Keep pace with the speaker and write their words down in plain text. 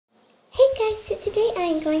guys, so today I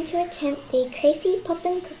am going to attempt the crazy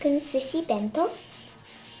Popin Cookin Sushi Bento.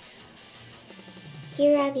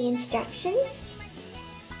 Here are the instructions.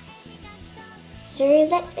 So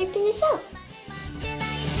let's open this up.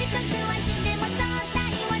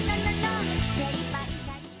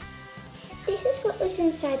 This is what was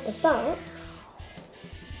inside the box.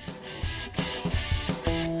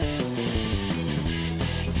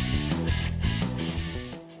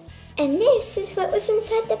 And this is what was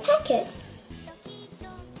inside the packet.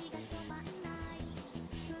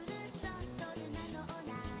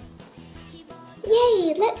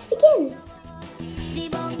 Yay, let's begin!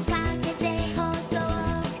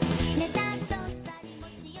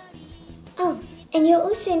 Oh, and you'll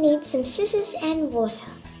also need some scissors and water.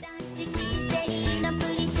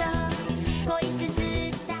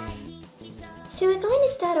 So we're going to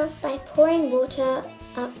start off by pouring water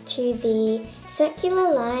up to the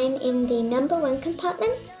circular line in the number 1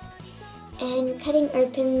 compartment and cutting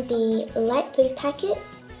open the light blue packet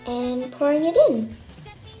and pouring it in.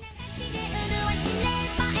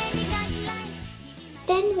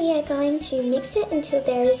 Then we are going to mix it until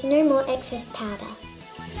there is no more excess powder.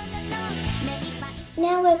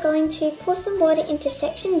 Now we're going to pour some water into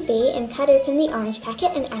section B and cut open the orange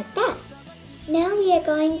packet and add that. Now we are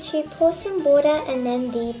going to pour some water and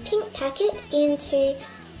then the pink packet into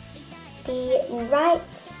the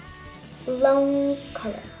right long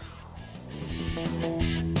column.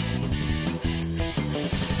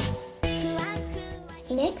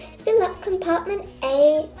 Next, fill up compartment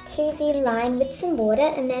A to the line with some water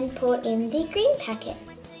and then pour in the green packet.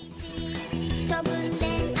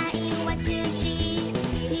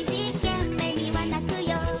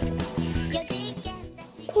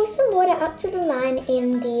 Pour some water up to the line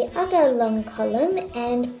in the other long column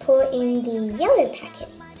and pour in the yellow packet.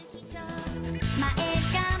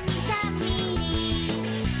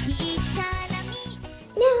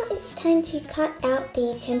 Now it's time to cut out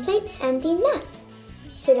the templates and the mat.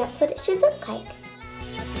 So that's what it should look like.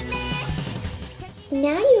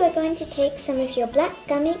 Now you are going to take some of your black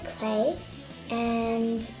gummy clay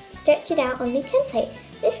and stretch it out on the template.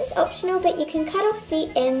 This is optional, but you can cut off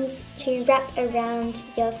the ends to wrap around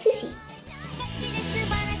your sushi.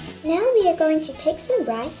 Now we are going to take some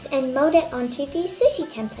rice and mold it onto the sushi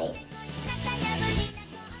template.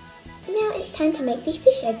 Now it's time to make the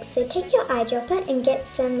fish eggs, so take your eyedropper and get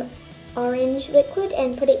some orange liquid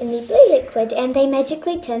and put it in the blue liquid and they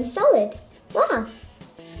magically turn solid. Wow!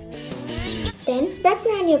 Then wrap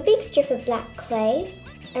around your big strip of black clay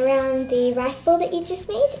around the rice ball that you just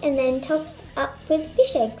made and then top up with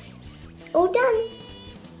fish eggs. All done!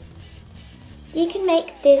 You can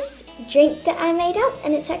make this drink that I made up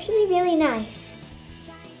and it's actually really nice.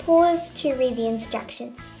 Pause to read the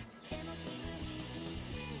instructions.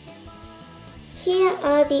 Here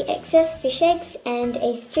are the excess fish eggs and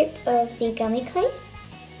a strip of the gummy clay,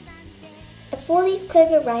 a 4-leaf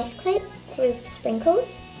clover rice cake with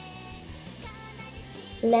sprinkles,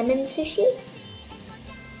 lemon sushi,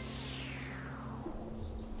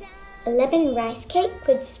 a lemon rice cake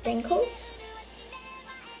with sprinkles,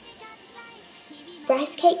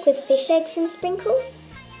 rice cake with fish eggs and sprinkles,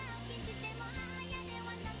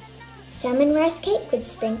 salmon rice cake with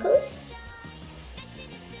sprinkles,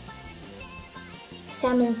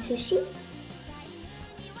 salmon sushi,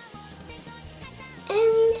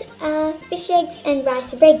 and fish eggs and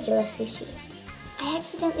rice regular sushi. I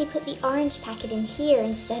accidentally put the orange packet in here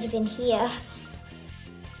instead of in here.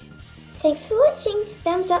 Thanks for watching.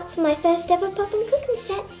 Thumbs up for my first ever Popin Cookin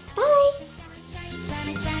set. Bye!